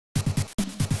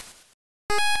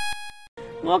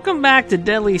Welcome back to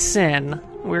Deadly Sin.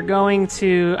 We're going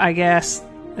to, I guess,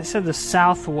 I said the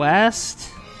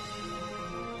southwest?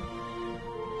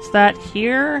 Is that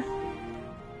here?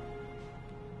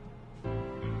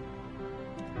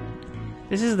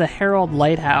 This is the Herald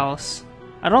Lighthouse.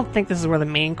 I don't think this is where the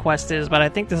main quest is, but I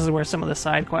think this is where some of the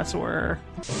side quests were.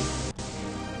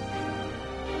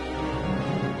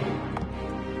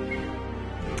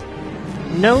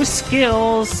 No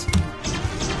skills!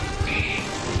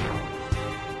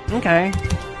 Okay.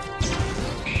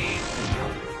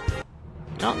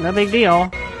 Oh, no big deal.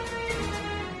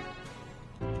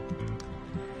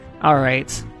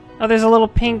 Alright. Oh, there's a little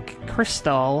pink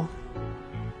crystal.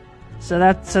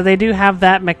 So they do have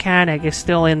that mechanic is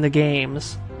still in the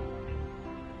games.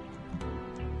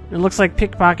 It looks like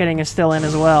pickpocketing is still in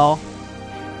as well.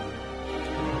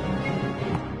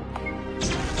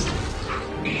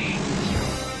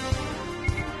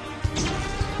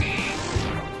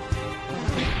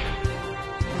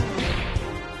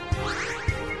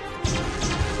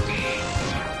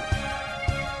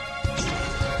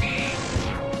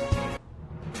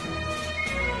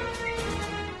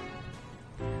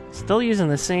 Still using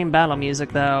the same battle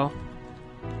music, though.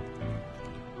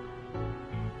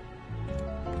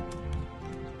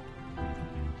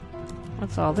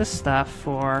 What's all this stuff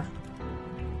for?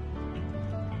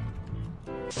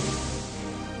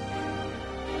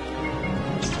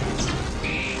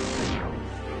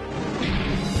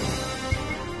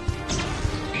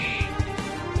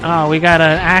 Oh, we got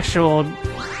an actual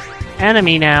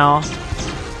enemy now.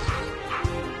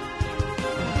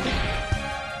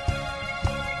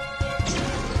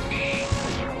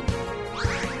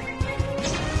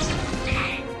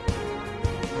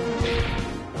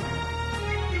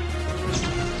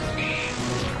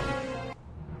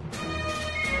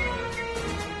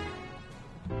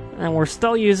 And we're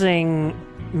still using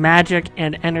magic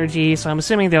and energy, so I'm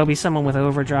assuming there'll be someone with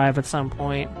overdrive at some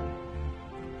point.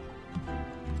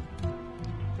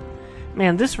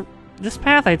 Man, this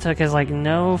path I took is like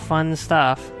no fun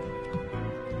stuff.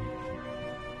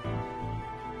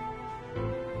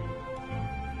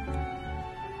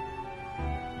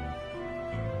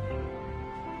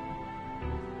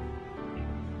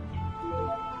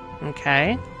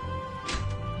 Okay.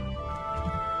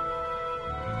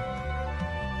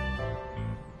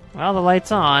 Well, the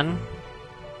light's on.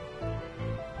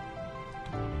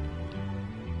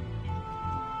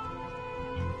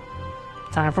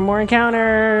 Time for more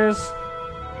encounters!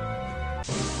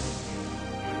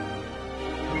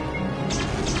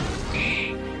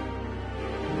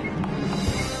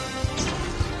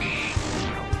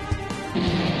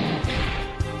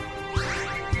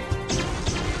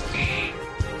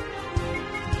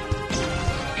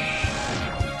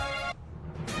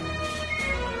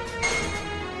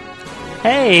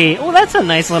 Hey! Oh, that's a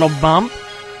nice little bump!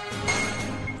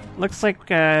 Looks like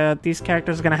these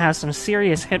characters are going to have some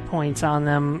serious hit points on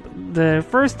them. The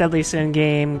first Deadly Sin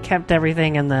game kept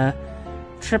everything in the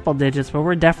triple digits, but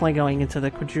we're definitely going into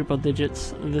the quadruple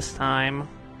digits this time.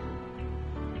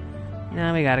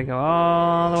 Now we gotta go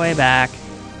all the way back.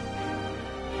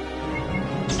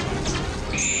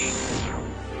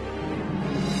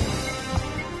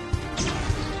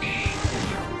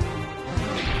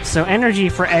 So energy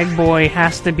for Egg Boy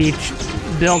has to be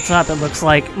built up, it looks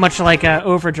like, much like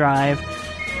Overdrive.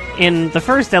 In the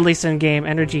first Deadly Sin game,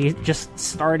 energy just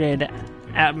started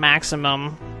at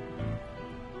maximum.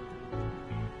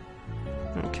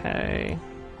 Okay.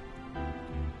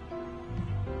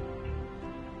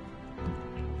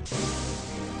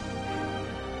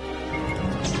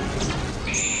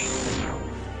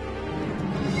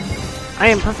 I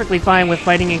am perfectly fine with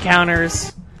fighting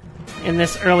encounters in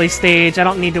this early stage. I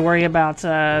don't need to worry about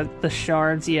the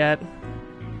shards yet.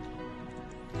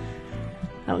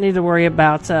 I don't need to worry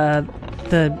about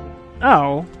the...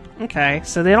 Oh, okay.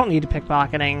 So they don't need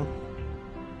pickpocketing.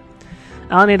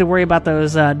 I don't need to worry about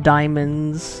those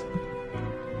diamonds.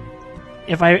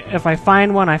 If I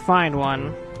find one, I find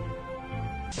one.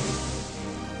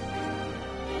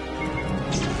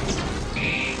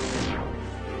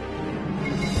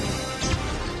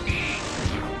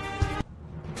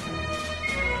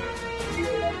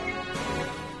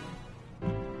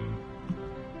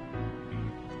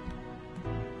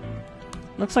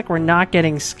 Looks like we're not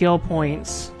getting skill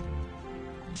points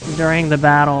during the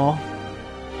battle.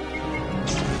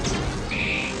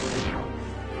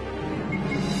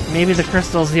 Maybe the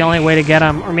crystal's the only way to get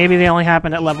them, or maybe they only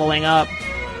happen at leveling up.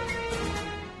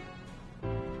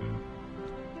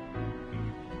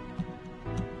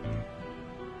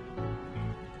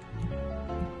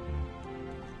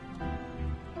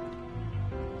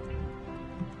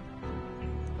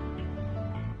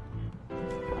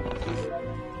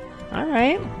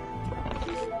 Alright.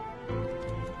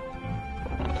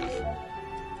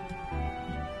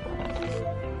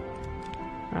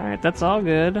 Alright, that's all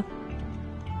good.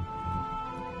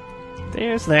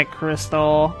 There's that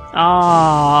crystal.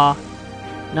 Ah,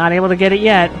 not able to get it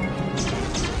yet.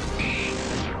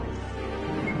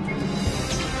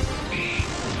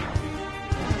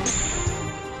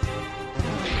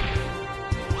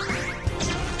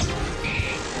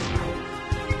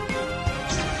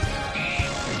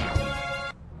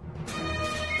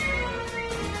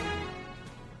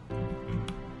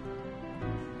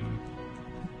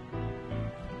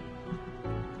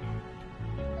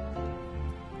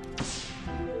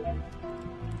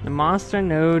 The monster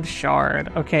node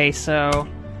shard. Okay, so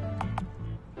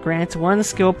grants 1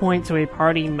 skill point to a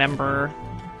party member.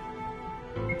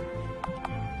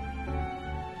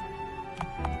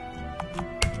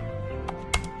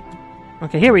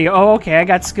 Okay, here we go. Oh, okay, I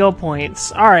got skill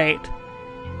points. Alright.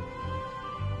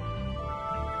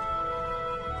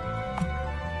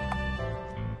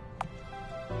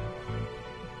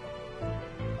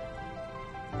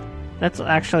 That's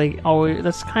actually always,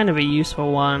 that's kind of a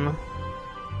useful one.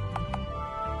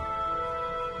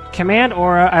 Command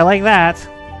aura, I like that.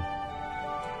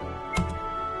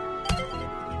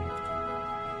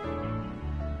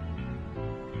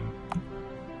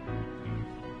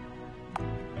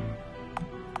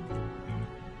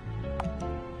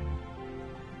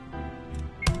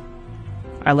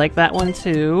 I like that one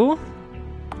too.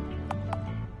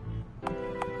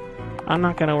 I'm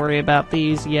not gonna worry about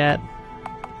these yet.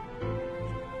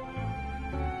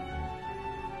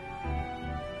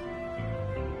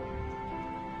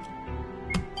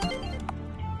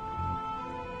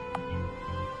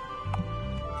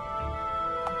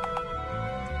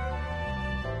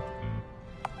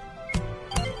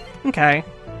 Okay.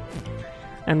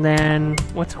 And then,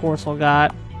 what's Horsel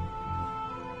got?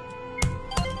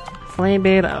 Flame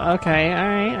bait, okay,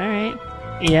 alright,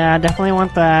 alright. Yeah, definitely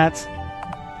want that.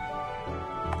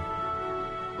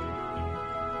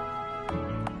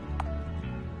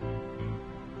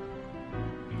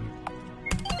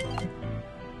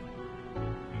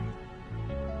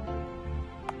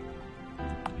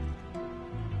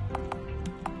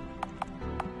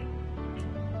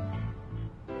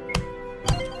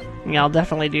 Yeah, I'll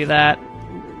definitely do that.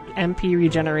 MP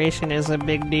regeneration is a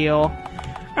big deal.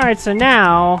 Alright, so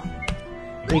now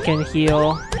we can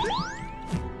heal.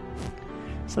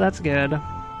 So that's good.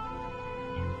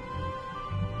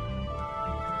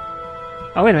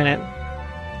 Oh, wait a minute.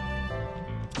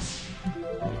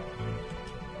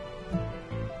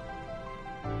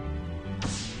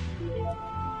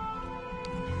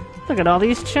 Look at all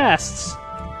these chests.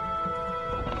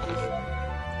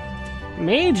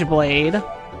 Mage Blade?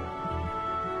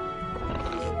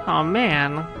 Oh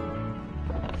man.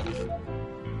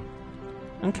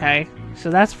 Okay, so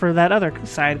that's for that other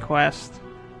side quest.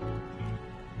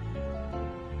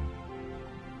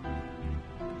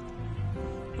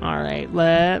 Alright,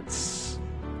 let's...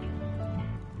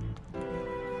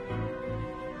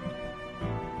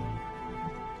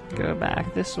 go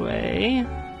back this way.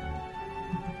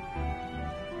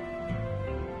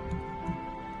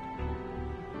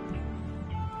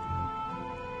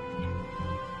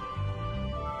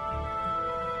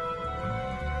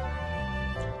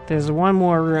 There's one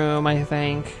more room, I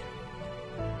think.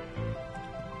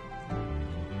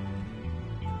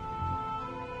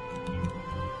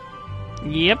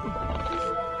 Yep.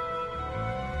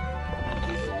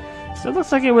 So it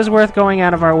looks like it was worth going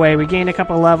out of our way. We gained a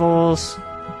couple levels.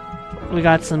 We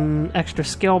got some extra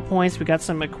skill points. We got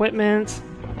some equipment.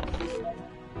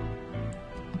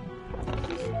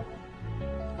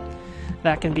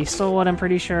 That can be sold, I'm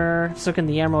pretty sure. So can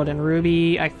the Emerald and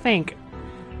Ruby, I think.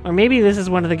 Or maybe this is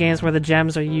one of the games where the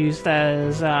gems are used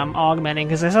as augmenting,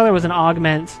 because I saw there was an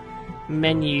augment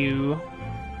menu.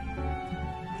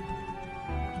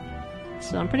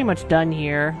 So I'm pretty much done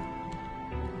here.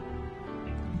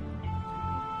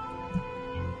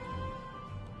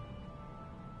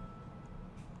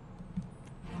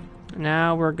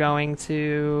 Now we're going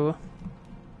to...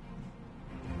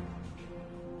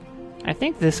 I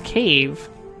think this cave.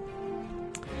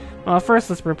 Well, first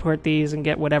let's report these and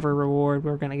get whatever reward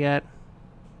we're gonna get.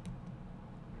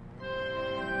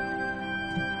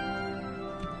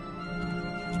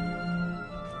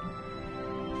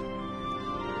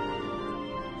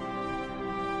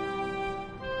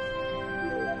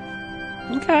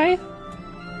 Okay.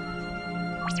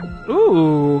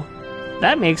 Ooh,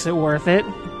 that makes it worth it.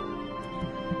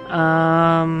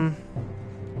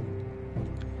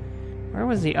 Where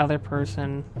was the other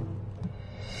person?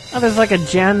 Oh, there's like a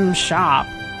gem shop.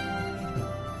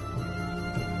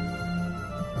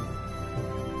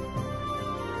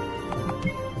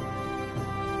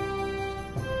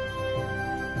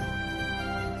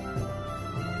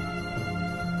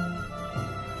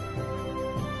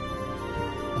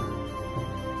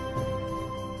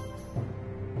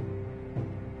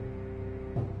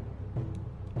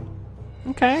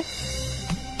 Okay.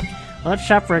 Well, let's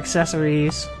shop for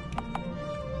accessories.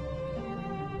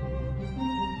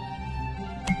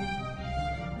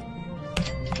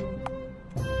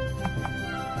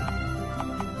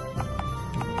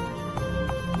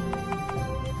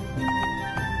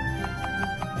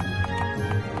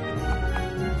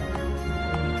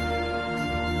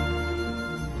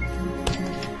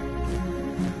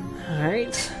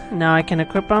 Alright, now I can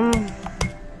equip them.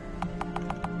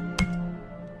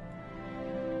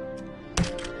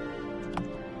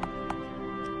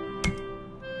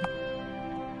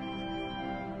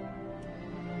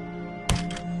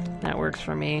 That works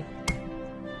for me.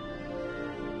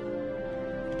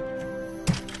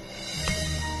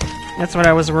 That's what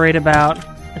I was worried about.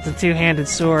 It's a two-handed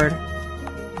sword.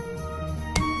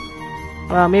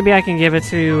 Well, maybe I can give it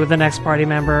to the next party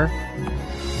member.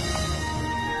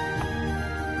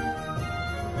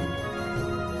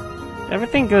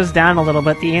 Everything goes down a little,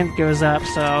 but the int goes up,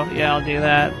 so yeah, I'll do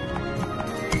that.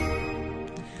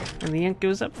 And the int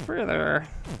goes up further.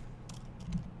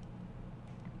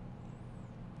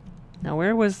 Now,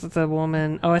 where was the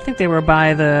woman? Oh, I think they were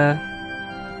by the...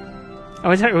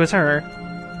 Oh, it was her.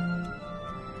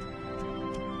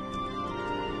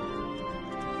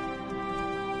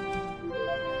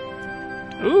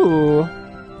 Ooh.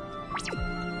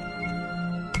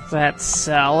 Is that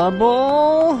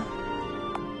sellable?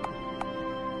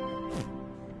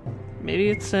 Maybe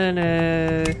it's an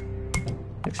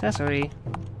accessory.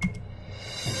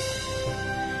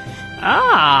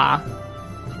 Ah!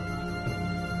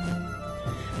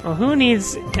 Well, who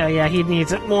needs... Oh, yeah, he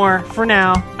needs it more for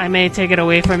now. I may take it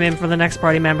away from him for the next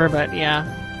party member, but yeah.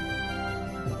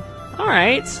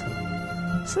 Alright.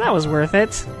 So that was worth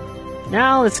it.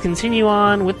 Now let's continue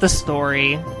on with the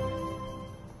story.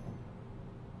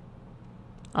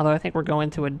 Although I think we're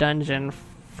going to a dungeon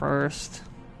first.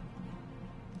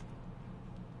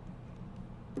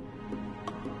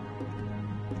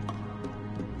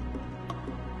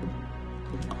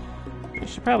 I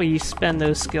should probably spend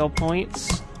those skill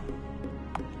points.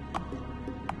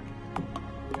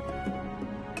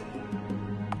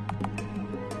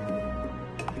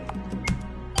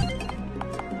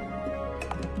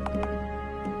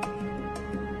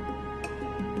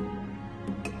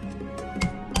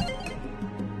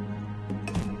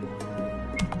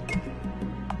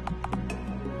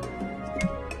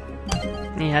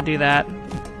 Yeah, do that.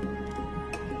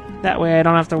 That way I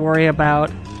don't have to worry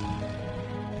about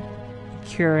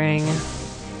curing.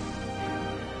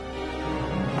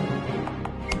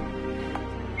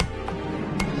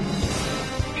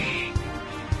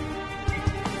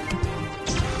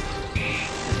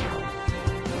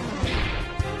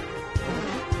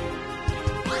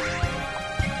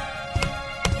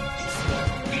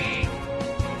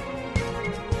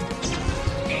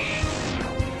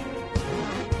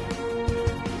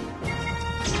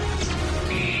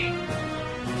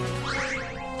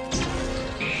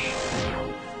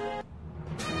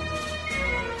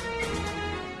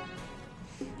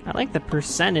 I like the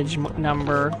percentage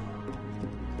number.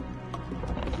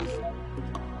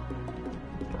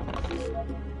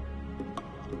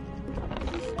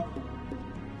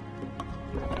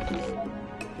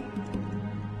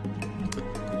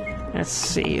 Let's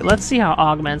see. Let's see how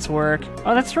augments work.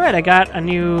 Oh, that's right. I got a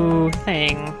new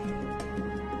thing.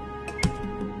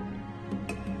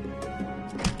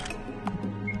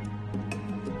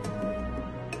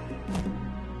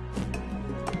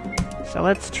 So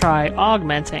let's try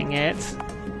augmenting it.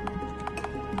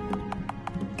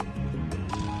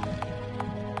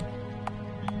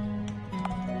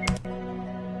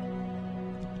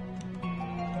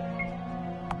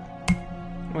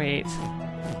 Wait.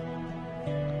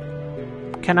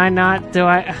 Can I not do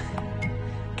I...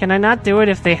 Can I not do it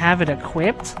if they have it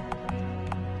equipped?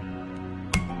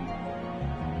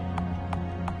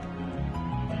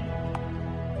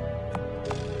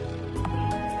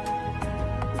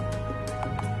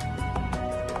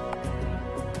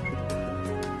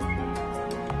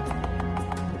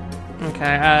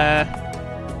 Okay,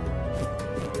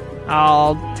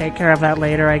 I'll take care of that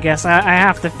later, I guess. I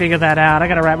have to figure that out. I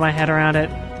gotta wrap my head around it.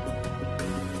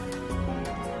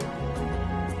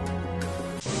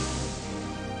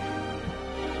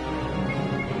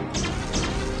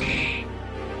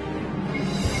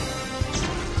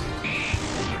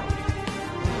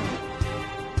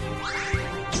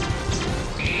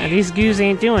 Now, these goos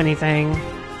ain't doing anything.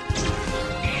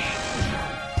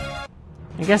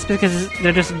 I guess because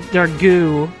they're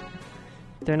goo.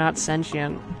 They're not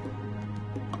sentient.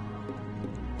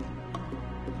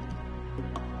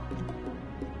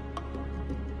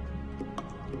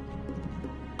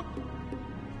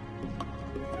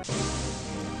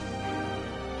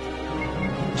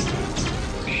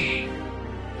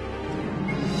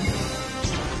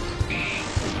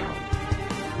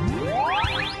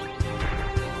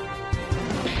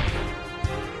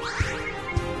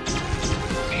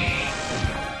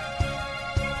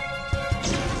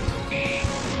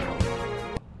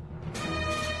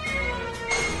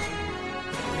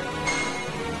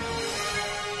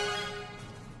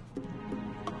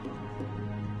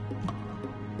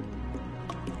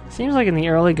 Seems like in the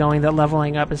early going that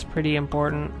leveling up is pretty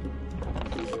important.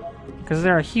 Because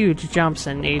there are huge jumps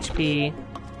in HP.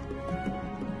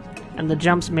 And the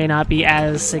jumps may not be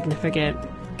as significant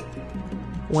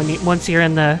once you're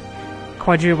in the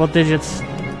quadruple digits.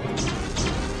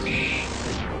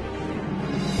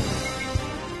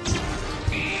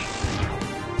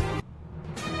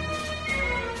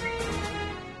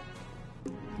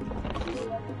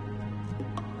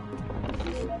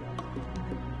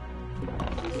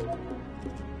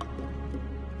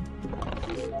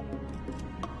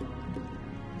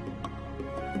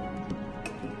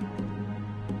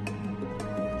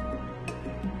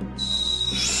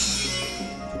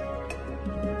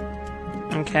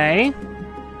 Okay.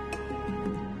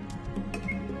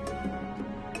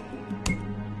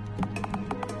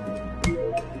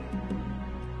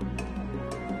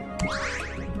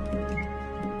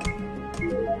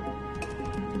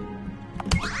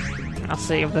 I'll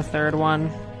save the third one.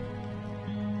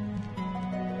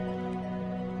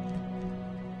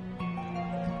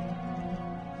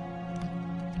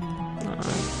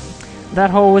 That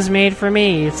hole was made for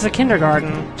me. It's a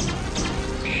kindergarten.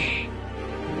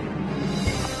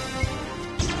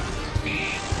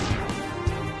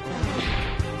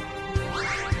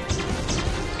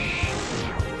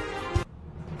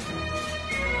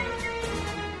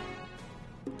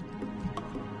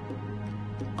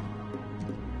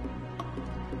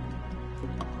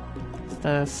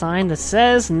 The sign that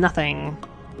says nothing.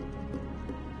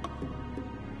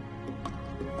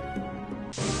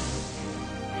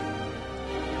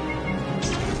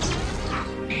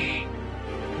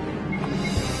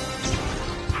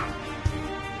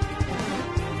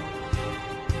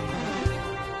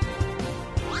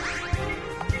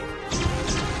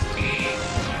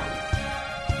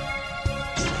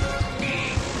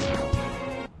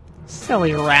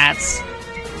 Silly rats.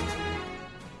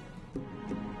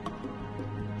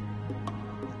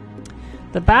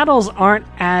 The battles aren't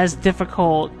as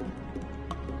difficult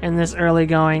in this early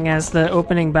going as the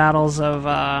opening battles of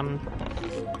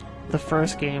the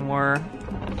first game were.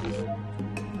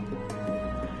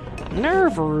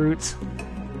 Nerve root.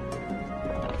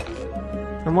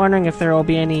 I'm wondering if there will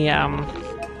be any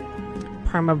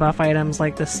permabuff items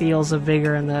like the Seals of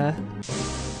Vigor in the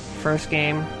first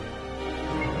game.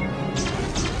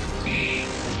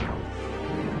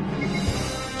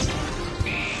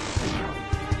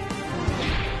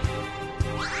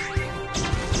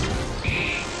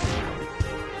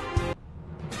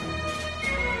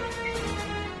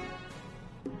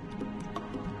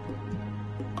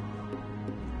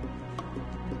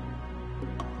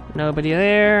 Nobody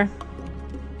there.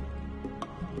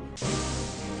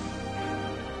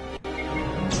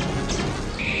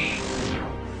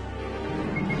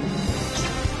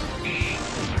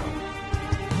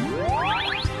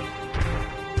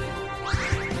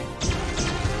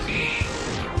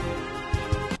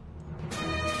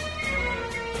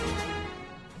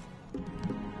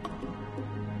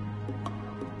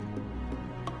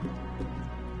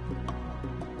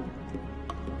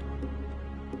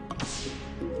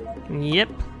 Yep.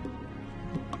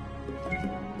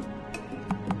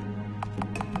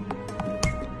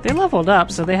 They leveled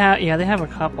up, so they have, yeah, they have a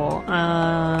couple.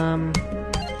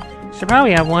 Should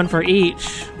probably have one for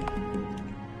each.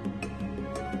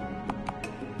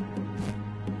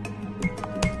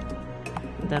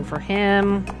 And then for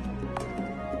him.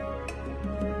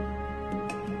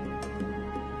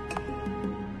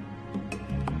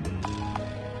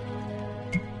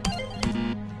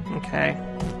 Okay.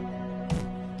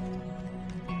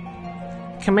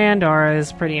 Command aura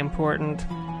is pretty important,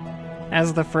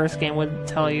 as the first game would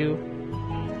tell you.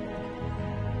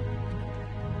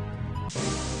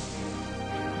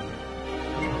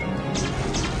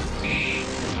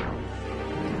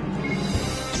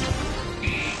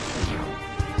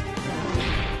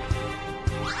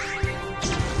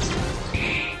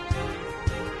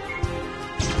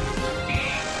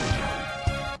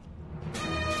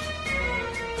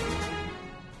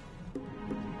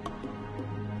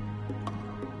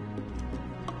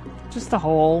 Just a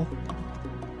hole.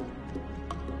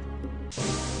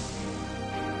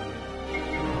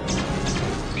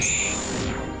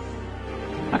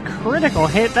 A critical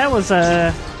hit? That was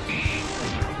a...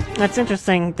 That's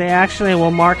interesting. They actually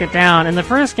will mark it down. In the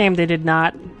first game, they did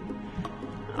not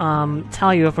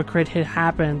tell you if a crit hit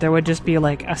happened. There would just be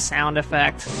like a sound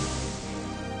effect.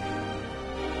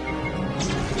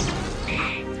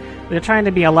 They're trying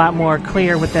to be a lot more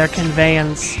clear with their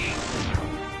conveyance.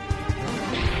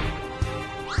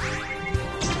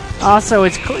 Also,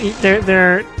 it's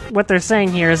what they're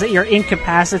saying here is that you're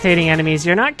incapacitating enemies.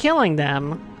 You're not killing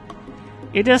them.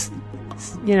 You're just,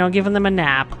 you know, giving them a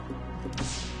nap.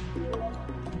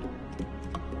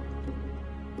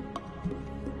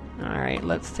 Alright,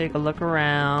 let's take a look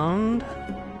around.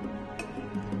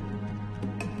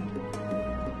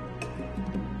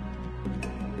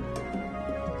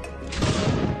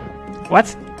 What?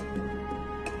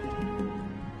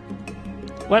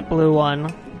 What blue one?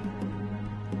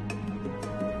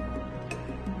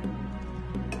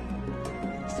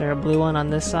 Is there a blue one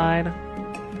on this side?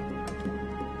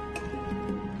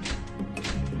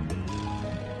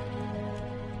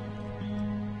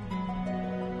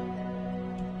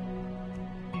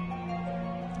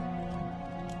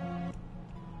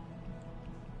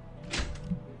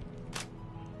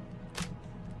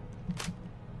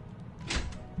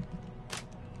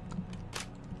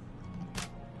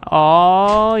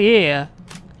 Oh, yeah.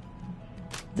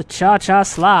 The cha-cha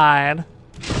slide.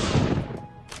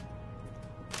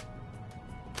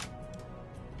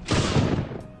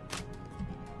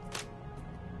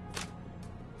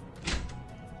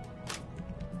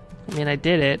 I mean, I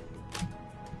did it.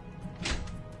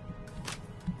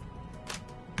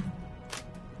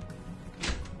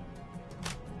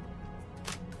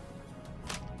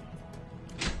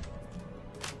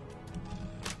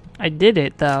 I did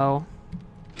it, though.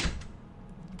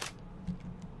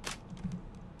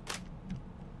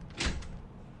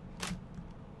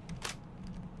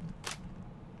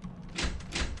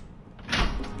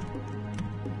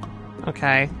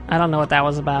 Okay, I don't know what that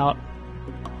was about.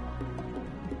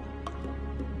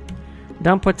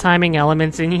 Don't put timing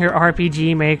elements in your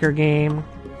RPG Maker game.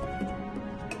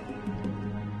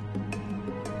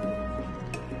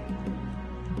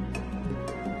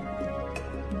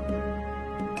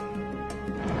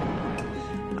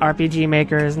 RPG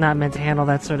Maker is not meant to handle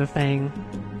that sort of thing.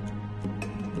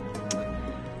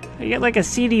 You get like a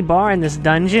CD bar in this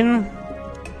dungeon?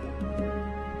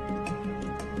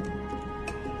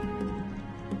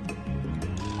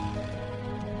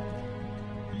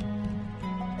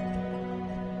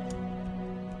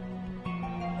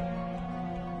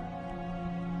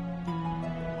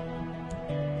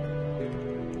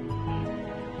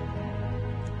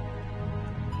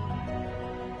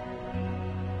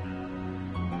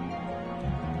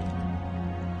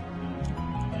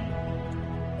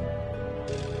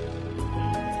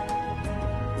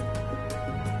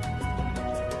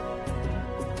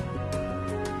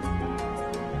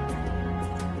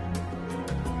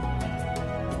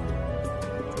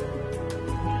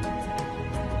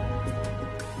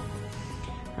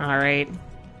 Alright.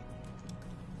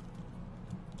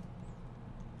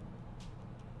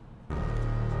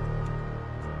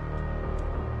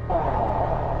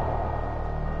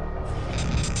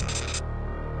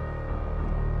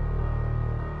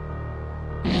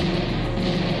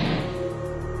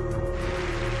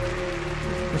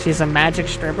 She's a magic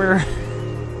stripper.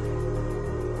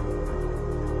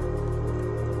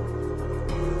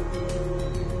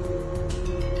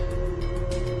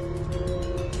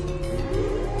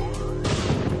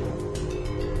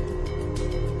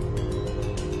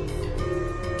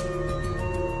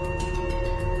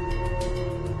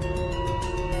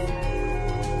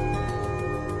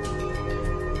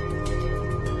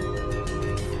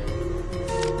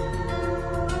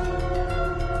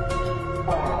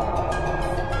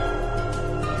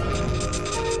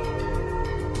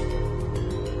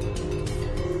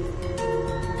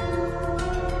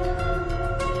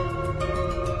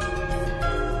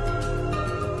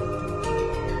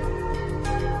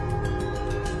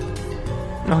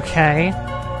 Okay.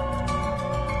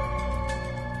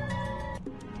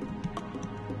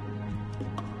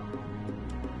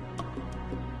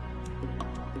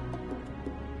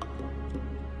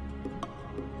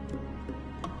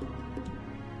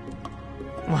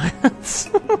 What?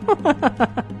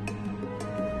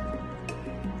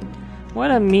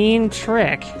 What a mean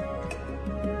trick.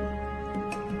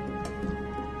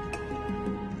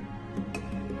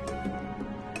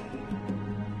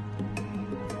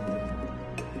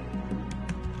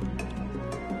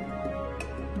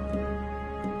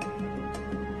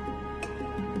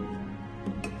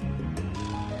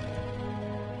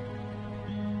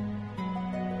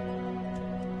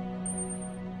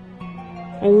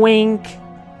 Wink.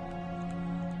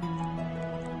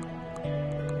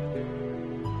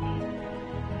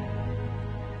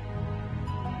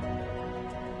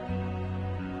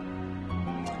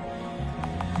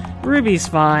 Ruby's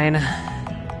fine.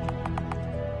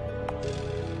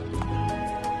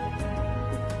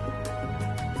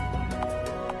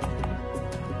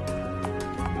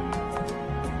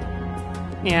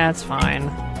 Yeah, it's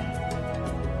fine.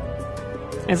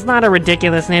 It's not a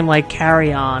ridiculous name like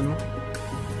Carry On.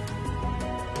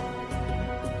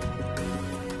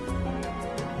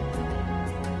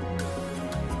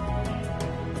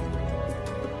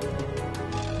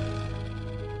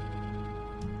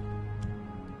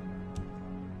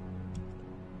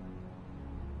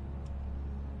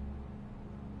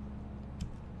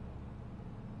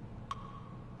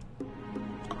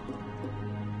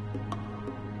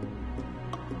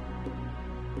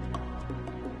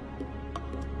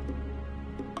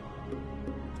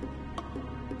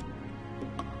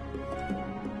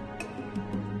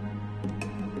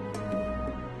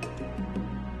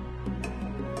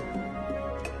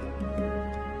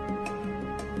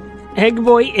 Egg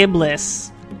Boy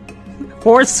Iblis.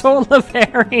 Horso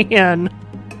Lavarian.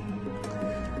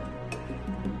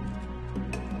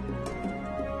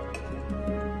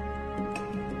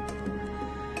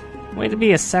 Way to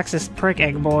be a sexist prick,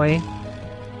 Egg Boy.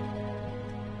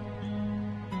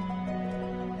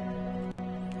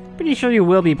 Pretty sure you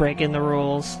will be breaking the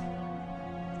rules.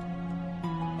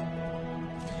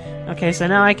 Okay, so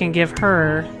now I can give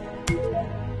her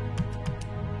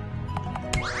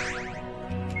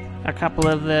a couple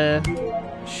of the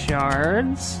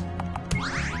shards.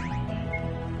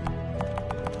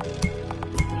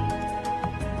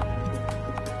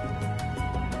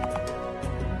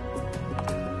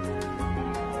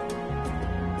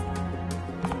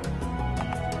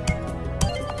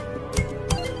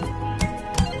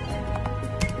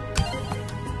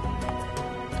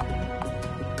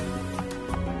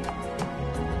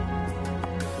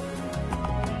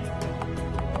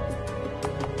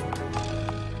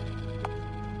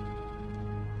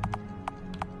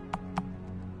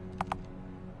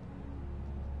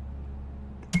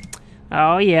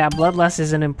 Oh yeah, Bloodlust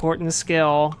is an important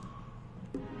skill.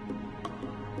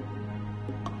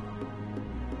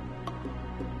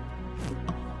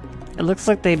 It looks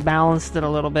like they balanced it a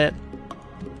little bit.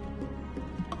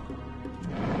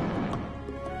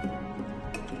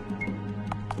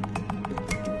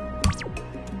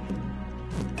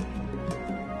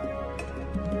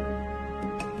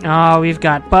 Oh, we've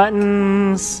got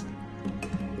buttons.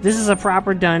 This is a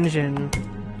proper dungeon.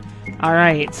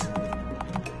 Alright.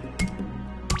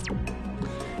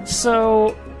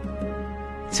 So,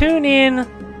 tune in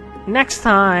next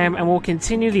time and we'll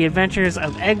continue the adventures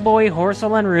of Egg Boy,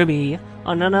 Horsel, and Ruby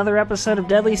on another episode of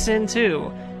Deadly Sin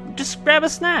 2. Just grab a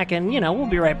snack and, we'll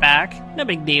be right back. No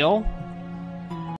big deal.